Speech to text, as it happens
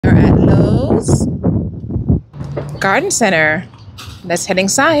Lowe's garden center. Let's head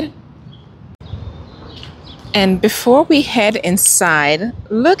inside. And before we head inside,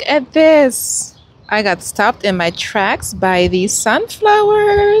 look at this. I got stopped in my tracks by these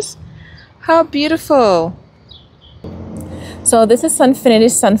sunflowers. How beautiful. So this is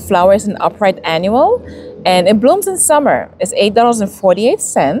Sunfinity Sunflower. It's an upright annual and it blooms in summer. It's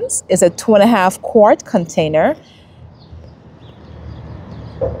 $8.48. It's a 2.5 quart container.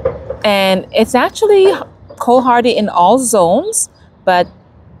 And it's actually cold hardy in all zones, but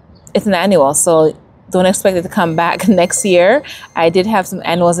it's an annual, so don't expect it to come back next year. I did have some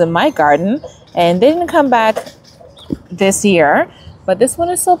annuals in my garden and they didn't come back this year, but this one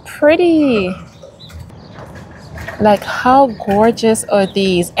is so pretty. Like, how gorgeous are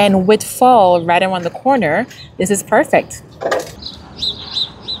these? And with fall right around the corner, this is perfect.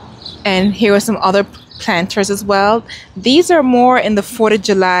 And here are some other planters as well. These are more in the 4th of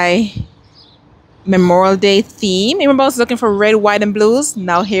July Memorial Day theme. Remember I was looking for red, white, and blues?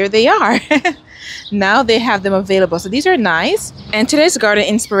 Now here they are. Now they have them available. So these are nice. And today's garden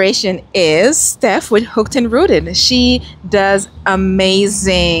inspiration is Steph with Hooked and Rooted. She does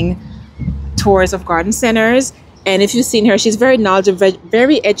amazing tours of garden centers. And if you've seen her, she's very knowledgeable,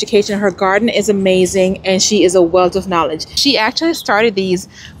 very educational. Her garden is amazing and she is a wealth of knowledge. She actually started these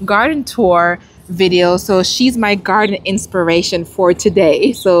garden tour videos, so she's my garden inspiration for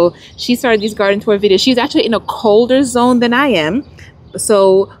today. So she started these garden tour videos. She's actually in a colder zone than I am.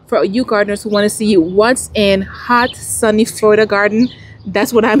 So for you gardeners who want to see what's in hot, sunny Florida garden,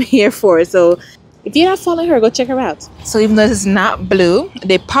 that's what I'm here for. So if you're not following her, go check her out. So even though this is not blue,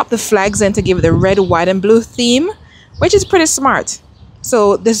 they pop the flags in to give it the red, white, and blue theme, which is pretty smart.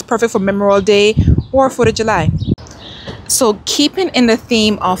 So this is perfect for Memorial Day or 4th of July. So keeping in the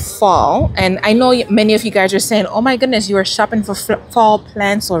theme of fall, and I know many of you guys are saying, oh my goodness, you are shopping for fall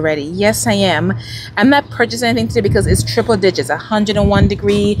plants already. Yes, I am. I'm not purchasing anything today because it's triple digits, 101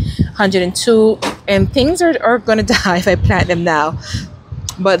 degree, 102, and things are going to die if I plant them now.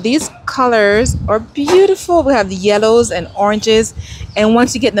 But these colors are beautiful. We have the yellows and oranges. And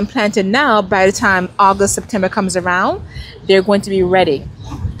once you get them planted now, by the time August, September comes around, they're going to be ready.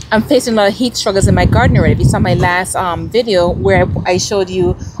 I'm facing a lot of heat struggles in my garden already. If you saw my last video where I showed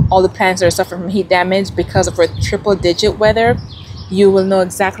you all the plants that are suffering from heat damage because of our triple digit weather, you will know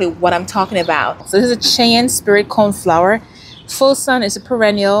exactly what I'm talking about. So this is a Cheyenne Spirit Cone Flower. Full sun is a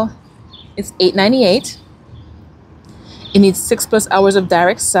perennial. It's $8.98. It needs 6+ hours of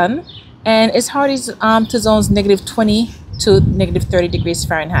direct sun, and it's hardy to zones -20 to -30 degrees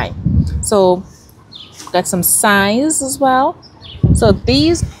Fahrenheit. So got some size as well. So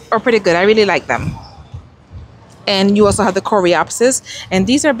these are pretty good. I really like them. And you also have the Coreopsis, and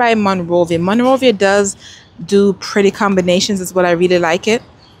these are by Monrovia. Monrovia does do pretty combinations, is what I really like it.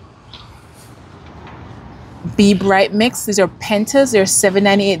 Be Bright Mix. These are pentas. They're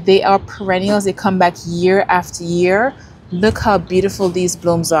 $7.98. They are perennials. They come back year after year. Look how beautiful these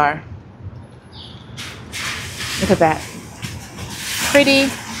blooms are. Look at that.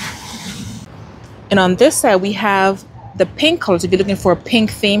 Pretty. And on this side, we have the pink colors. If you're looking for a pink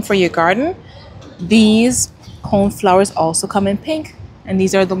theme for your garden, these cone flowers also come in pink. And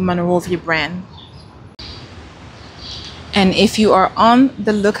these are the Monrovia brand. And if you are on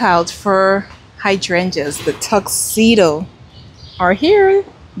the lookout for hydrangeas, the tuxedo are here.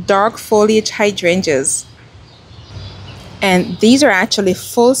 Dark foliage hydrangeas. And these are actually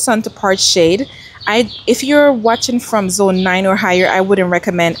full sun to part shade. If you're watching from zone 9 or higher, I wouldn't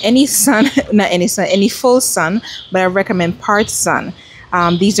recommend any sun, not any sun, any full sun, but I recommend part sun.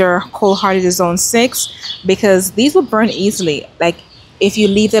 These are cold hardy to zone 6 because these will burn easily. Like if you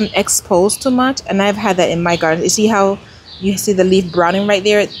leave them exposed too much, and I've had that in my garden. You see how you see the leaf browning right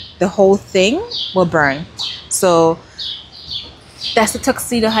there? The whole thing will burn. So that's the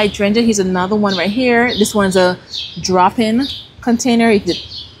tuxedo hydrangea. Here's another one right here. This one's a drop-in container. You could,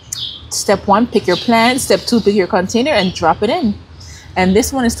 step 1, pick your plant. Step 2, pick your container and drop it in. And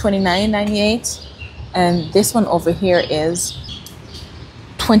this one is $29.98. And this one over here is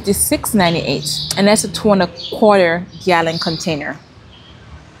 $26.98. And that's a 2.25 gallon container.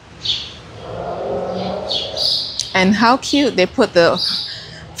 And how cute, they put the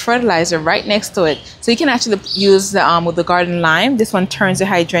fertilizer right next to it. So you can actually use the with the garden lime. This one turns the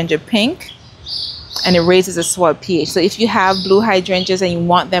hydrangea pink and it raises the soil pH. So if you have blue hydrangeas and you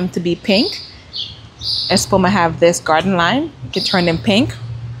want them to be pink, Espoma have this garden lime. You can turn them pink.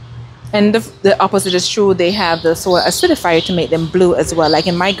 And the opposite is true. They have the soil acidifier to make them blue as well. Like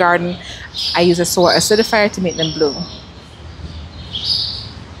in my garden, I use a soil acidifier to make them blue.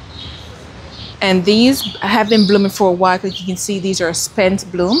 And these have been blooming for a while, because you can see these are spent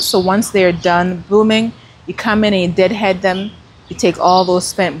blooms. So once they're done blooming, you come in and you deadhead them. You take all those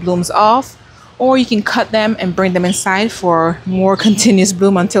spent blooms off, or you can cut them and bring them inside for more continuous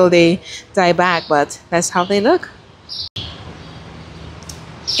bloom until they die back. But that's how they look.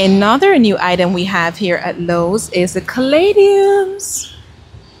 Another new item we have here at Lowe's is the caladiums.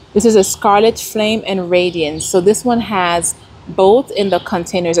 This is a Scarlet Flame and Radiance. So this one has both in the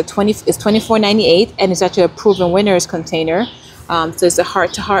containers. It's $24.98, and it's actually a proven winners container. So it's a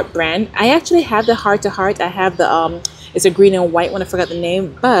Heart to Heart brand. I actually have the Heart to Heart. I have the it's a green and white one. I forgot the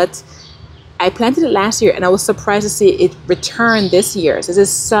name, but I planted it last year, and I was surprised to see it return this year. So this is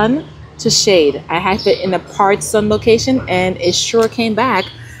sun to shade. I had it in a part sun location, and it sure came back.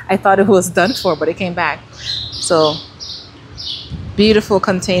 I thought it was done for, but it came back. So beautiful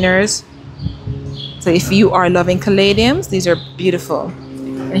containers. So if you are loving caladiums, these are beautiful.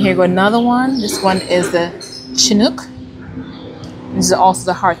 And here go another one. This one is the Chinook. This is also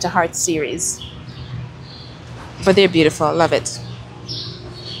the Heart to Heart series. But they're beautiful. Love it.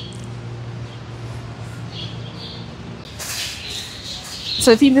 So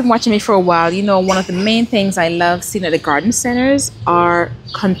if you've been watching me for a while, you know one of the main things I love seeing at the garden centers are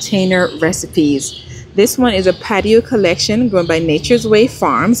container recipes. This one is a patio collection grown by Nature's Way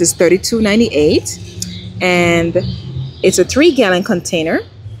Farms. It's $32.98. And it's a 3-gallon container.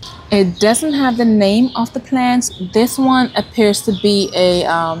 It doesn't have the name of the plants. This one appears to be a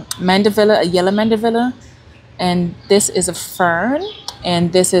mandevilla, a yellow mandevilla, and this is a fern,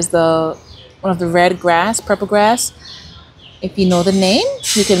 and this is the one of the red grass, purple grass. If you know the name,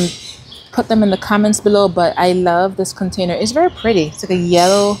 you can put them in the comments below. But I love this container. It's very pretty. It's like a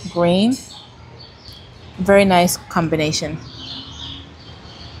yellow green. Very nice combination.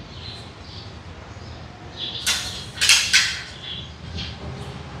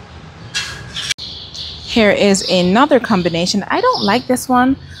 Here is another combination. I don't like this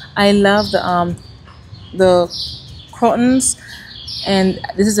one. I love the crotons, and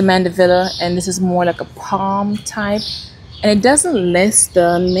this is a mandevilla, and this is more like a palm type. And it doesn't list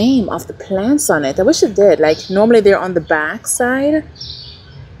the name of the plants on it. I wish it did. Like normally they're on the back side,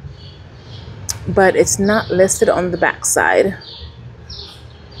 but it's not listed on the back side.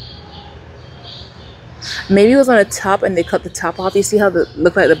 Maybe it was on the top and they cut the top off. You see how the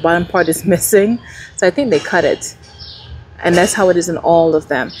look like the bottom part is missing? So I think they cut it. And that's how it is in all of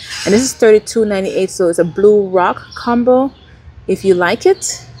them. And this is $32.98, so it's a blue rock combo. If you like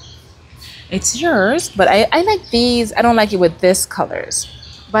it, it's yours. But I like these. I don't like it with this colors.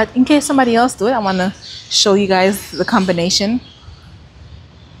 But in case somebody else do it, I want to show you guys the combination.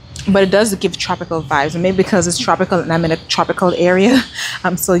 But it does give tropical vibes. And maybe because it's tropical and I'm in a tropical area,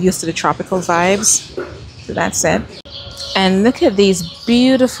 I'm so used to the tropical vibes. So that's it. And look at these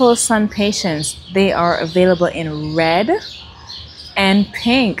beautiful sun patience. They are available in red and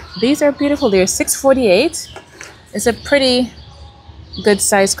pink. These are beautiful. They're $6.48. It's a pretty good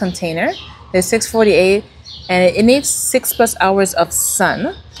size container. They're $6.48, and it needs 6+ hours of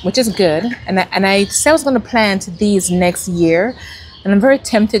sun, which is good. And I said I was going to plant these next year, and I'm very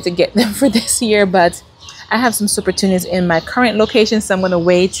tempted to get them for this year, but I have some super tunas in my current location, so I'm going to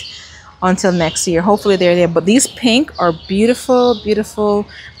wait until next year. Hopefully they're there. But these pink are beautiful, beautiful,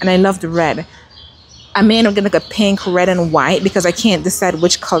 and I love the red. I may end up getting like a pink, red, and white because I can't decide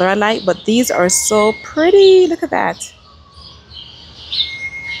which color I like, but these are so pretty. Look at that.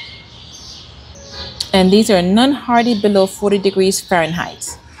 And these are non-hardy below 40 degrees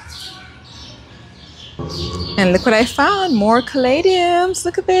Fahrenheit. And look what I found, more caladiums.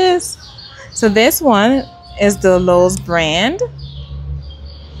 Look at this. So this one is the Lowe's brand.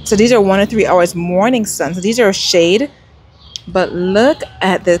 So these are 1 to 3 hours morning sun. So these are shade. But look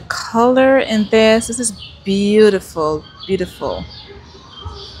at the color in this. This is beautiful, beautiful.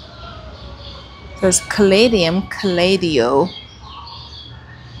 There's caladium, caladio.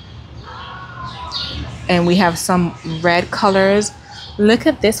 And we have some red colors. Look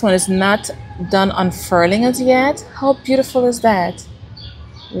at this one. It's not done unfurling as yet. How beautiful is that?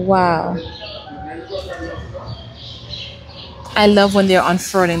 Wow. I love when they're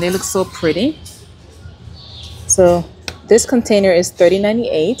unfurling. They look so pretty. So this container is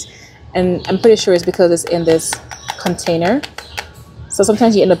 $30.98, and I'm pretty sure it's because it's in this container. So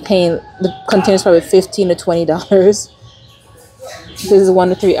sometimes you end up paying, the container's probably $15 to $20. This is 1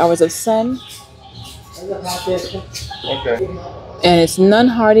 to 3 hours of sun. Okay. And it's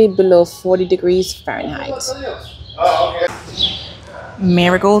non-hardy below 40 degrees Fahrenheit.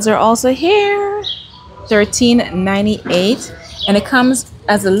 Marigolds are also here. $13.98. And it comes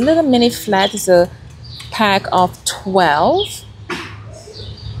as a little mini flat. It's a pack of 12.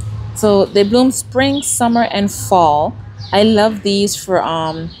 So they bloom spring, summer, and fall. I love these for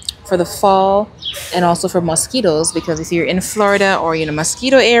the fall and also for mosquitoes, because if you're in Florida or in a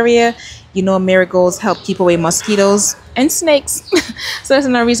mosquito area, you know marigolds help keep away mosquitoes and snakes. So that's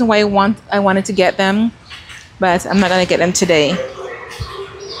another reason why I wanted to get them, but I'm not gonna get them today.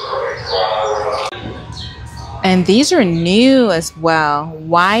 And these are new as well.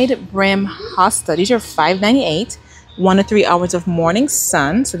 Wide brim hosta. These are $5.98. 1 to 3 hours of morning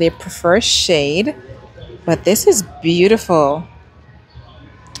sun, so they prefer shade. But this is beautiful.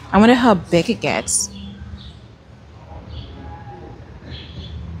 I wonder how big it gets.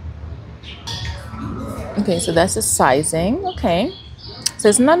 Okay, so that's the sizing. Okay, so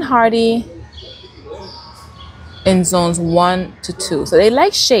it's non-hardy in zones 1 to 2. So they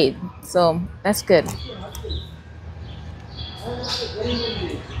like shade, so that's good.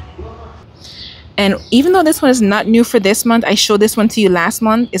 And even though this one is not new for this month, I showed this one to you last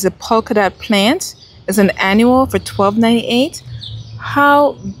month. It's a polka dot plant. It's an annual for $12.98.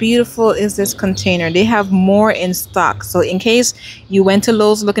 How beautiful is this container? They have more in stock. So in case you went to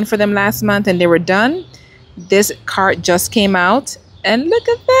Lowe's looking for them last month and they were done, this cart just came out. And look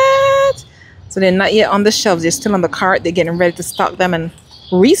at that. So they're not yet on the shelves. They're still on the cart. They're getting ready to stock them and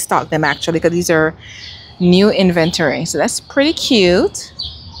restock them, actually, because these are new inventory. So that's pretty cute.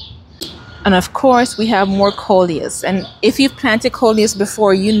 And of course, we have more coleus. And if you've planted coleus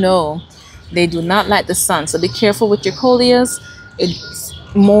before, you know they do not like the sun. So be careful with your coleus. It's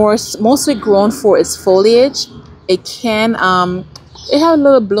mostly grown for its foliage. It can it has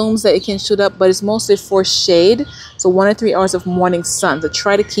little blooms that it can shoot up, but it's mostly for shade. So 1 to 3 hours of morning sun. So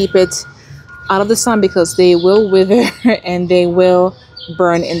try to keep it out of the sun, because they will wither and they will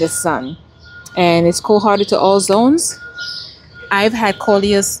burn in the sun. And it's cold-hardy to all zones. I've had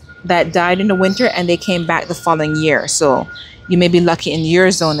coleus that died in the winter and they came back the following year. So you may be lucky in your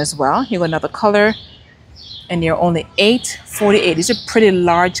zone as well. Here go another color. And they're only $8.48. These are pretty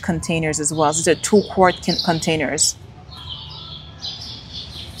large containers as well. These are 2-quart containers.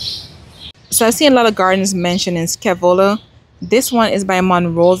 So I see a lot of gardens mentioned in Scaevola. This one is by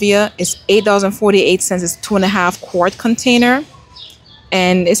Monrovia. It's $8.48. It's 2.5-quart container.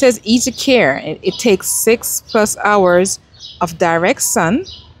 And it says easy care. It takes 6+ hours of direct sun.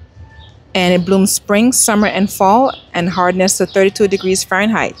 And it blooms spring, summer, and fall, and hardness to 32 degrees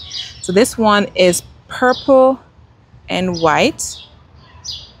Fahrenheit. So this one is purple and white.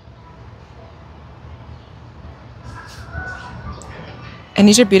 And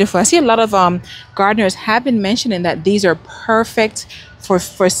these are beautiful. I see a lot of gardeners have been mentioning that these are perfect for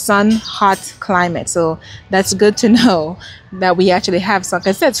sun hot climate. So that's good to know that we actually have sun.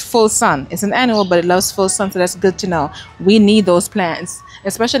 Because it's full sun. It's an annual, but it loves full sun. So that's good to know. We need those plants,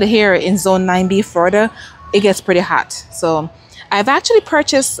 especially here in zone 9B, Florida. It gets pretty hot. So I've actually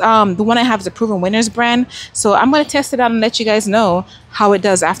purchased the one I have is a Proven Winners brand. So I'm going to test it out and let you guys know how it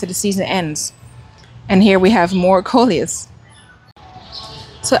does after the season ends. And here we have more coleus.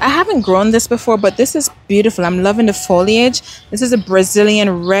 So I haven't grown this before, but this is beautiful. I'm loving the foliage. This is a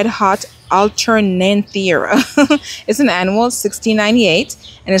Brazilian Red Hot Alternanthera. It's an annual,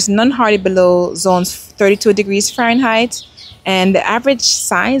 $16.98, and it's non-hardy below zones 32 degrees Fahrenheit. And the average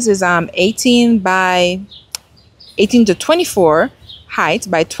size is 18 to 24 height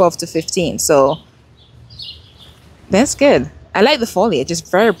by 12 to 15. So that's good. I like the foliage. It's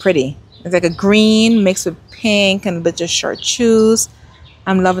very pretty. It's like a green mixed with pink and a bit of chartreuse.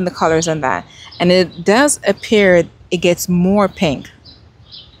 I'm loving the colors on that. And it does appear it gets more pink.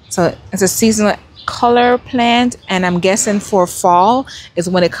 So it's a seasonal color plant, and I'm guessing for fall is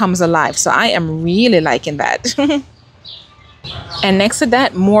when it comes alive. So I am really liking that. And next to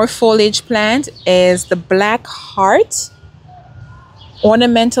that, more foliage plant is the Black Heart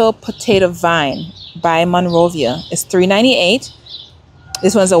Ornamental Potato Vine by Monrovia. It's $3.98.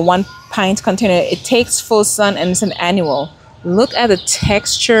 This one's a 1-pint container. It takes full sun and it's an annual. Look at the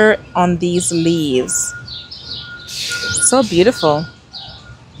texture on these leaves. So beautiful.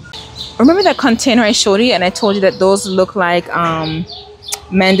 Remember that container I showed you and I told you that those look like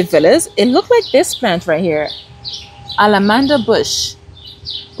mandevillas? It looked like this plant right here. Alamanda bush.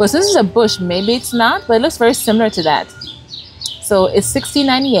 But since it's a bush, maybe it's not, but it looks very similar to that. So it's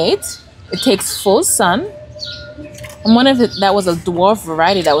 $16.98. It takes full sun. I'm wondering if that was a dwarf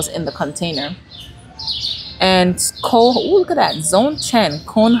variety that was in the container. And cold, ooh, look at that, zone 10,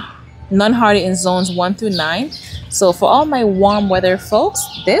 cone non-hardy in zones 1 through 9. So for all my warm weather folks,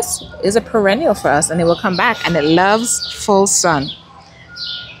 this is a perennial for us, and it will come back, and it loves full sun.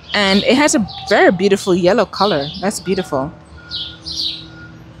 And it has a very beautiful yellow color. That's beautiful.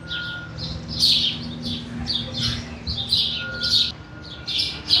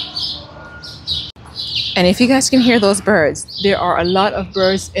 And if you guys can hear those birds, there are a lot of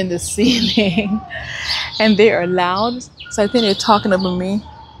birds in the ceiling and they are loud. So I think they're talking over me,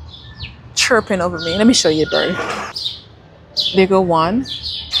 chirping over me. Let me show you a bird. There go one.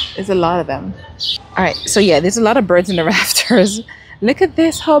 There's a lot of them. All right, so yeah, there's a lot of birds in the rafters. Look at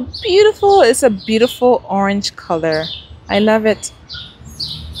this, how beautiful. It's a beautiful orange color. I love it.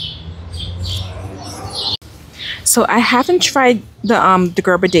 So I haven't tried the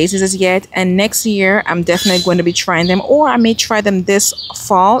Gerber daisies as yet, and next year I'm definitely going to be trying them, or I may try them this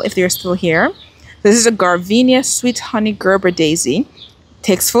fall if they're still here. This is a Gardenia Sweet Honey Gerber daisy.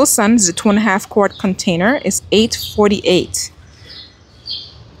 Takes full sun. This is a 2.5 quart container. It's $8.48.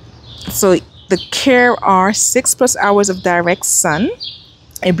 So the care are 6+ hours of direct sun.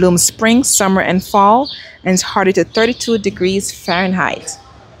 It blooms spring, summer, and fall, and it's hardy to 32 degrees Fahrenheit.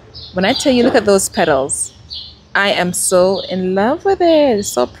 When I tell you, look at those petals. I am so in love with it. It's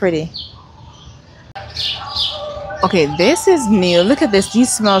so pretty. Okay, this is new. Look at this.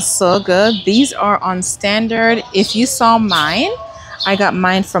 These smell so good. These are on standard. If you saw mine, I got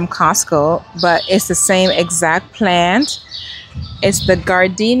mine from Costco, but it's the same exact plant. It's the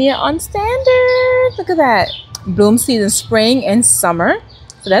Gardenia on standard. Look at that. Bloom season spring and summer.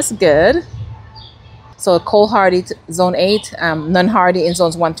 So that's good. So cold hardy zone 8, non-hardy in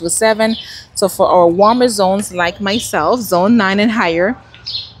zones 1 to 7. So for our warmer zones like myself, zone 9 and higher,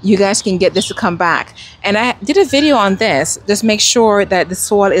 you guys can get this to come back. And I did a video on this. Just make sure that the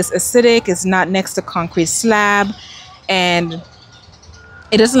soil is acidic, it's not next to concrete slab, and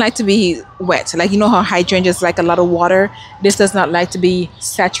it doesn't like to be wet. Like, you know how hydrangeas like a lot of water? This does not like to be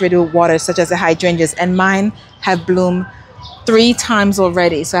saturated with water, such as the hydrangeas. And mine have bloomed 3 times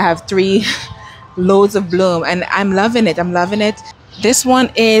already. So I have 3 loads of bloom, and I'm loving it. I'm loving it. This one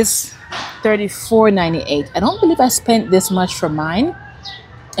is $34.98. I don't believe I spent this much for mine,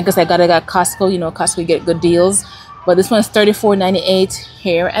 because I got it at Costco. You know, Costco, you get good deals. But this one's $34.98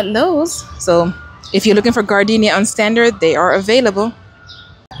 here at Lowe's. So if you're looking for Gardenia on standard, they are available.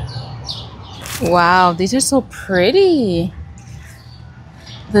 Wow, these are so pretty.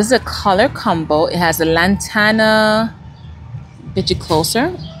 This is a color combo. It has a lantana. Get you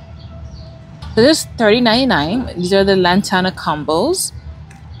closer. This is $30.99. These are the lantana combos,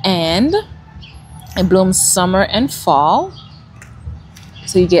 and it blooms summer and fall.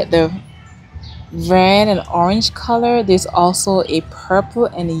 So you get the red and orange color. There's also a purple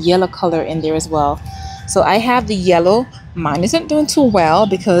and a yellow color in there as well. So I have the yellow. Mine isn't doing too well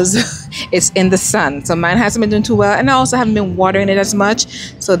because it's in the sun. So mine hasn't been doing too well, and I also haven't been watering it as much.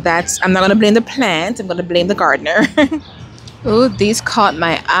 So I'm not going to blame the plant. I'm going to blame the gardener. Ooh, these caught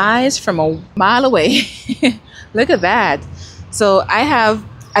my eyes from a mile away. Look at that. So I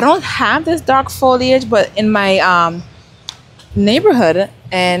don't have this dark foliage, but in my neighborhood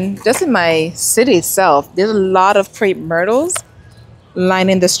and just in my city itself, there's a lot of crepe myrtles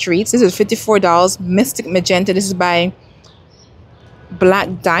lining the streets. This is $54. Mystic Magenta. This is by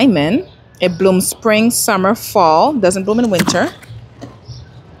Black Diamond. It blooms spring, summer, fall. Doesn't bloom in winter.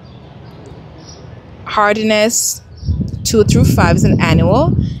 Hardiness 2 through 5 is an annual,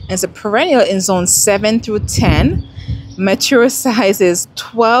 and it's a perennial in zone 7 through 10. Mature size is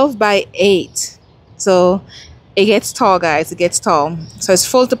 12 by 8. So it gets tall, guys. It gets tall. So it's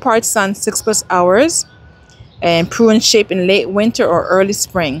full to part sun, 6+ hours, and prune shape in late winter or early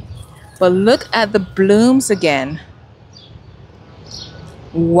spring. But look at the blooms again.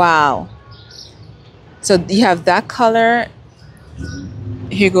 Wow. So you have that color.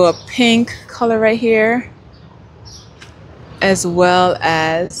 Here go a pink color right here, as well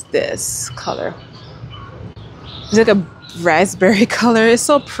as this color. It's like a raspberry color. It's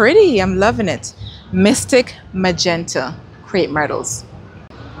so pretty. I'm loving it. Mystic Magenta crepe myrtles.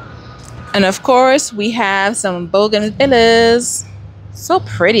 And of course, we have some bougainvilleas. So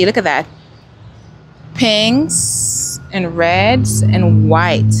pretty. Look at that. Pinks and reds and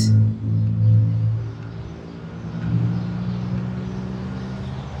white.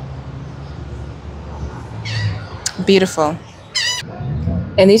 Beautiful.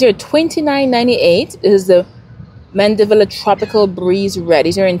 And these are $29.98. This is the Mandevilla Tropical Breeze Red.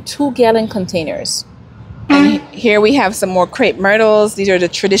 These are in 2-gallon containers. And here we have some more crepe myrtles. These are the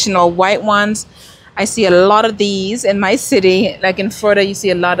traditional white ones. I see a lot of these in my city. Like in Florida, you see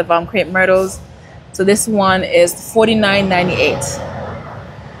a lot of crepe myrtles. So this one is $49.98.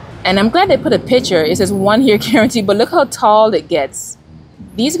 And I'm glad they put a picture. It says 1 year guarantee, but look how tall it gets.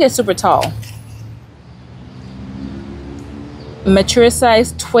 These get super tall. Mature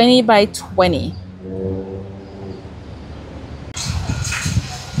size 20 by 20.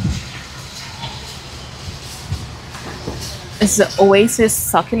 It's the Oasis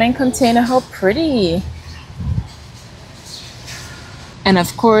succulent container. How pretty. And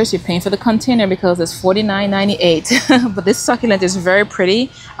of course, you're paying for the container because it's $49.98. But this succulent is very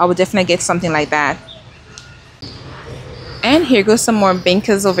pretty. I would definitely get something like that. And here goes some more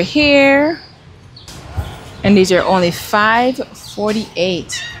bincas over here. And these are only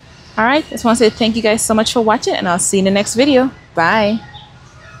 $5.48. All right, just want to say thank you guys so much for watching, and I'll see you in the next video. Bye.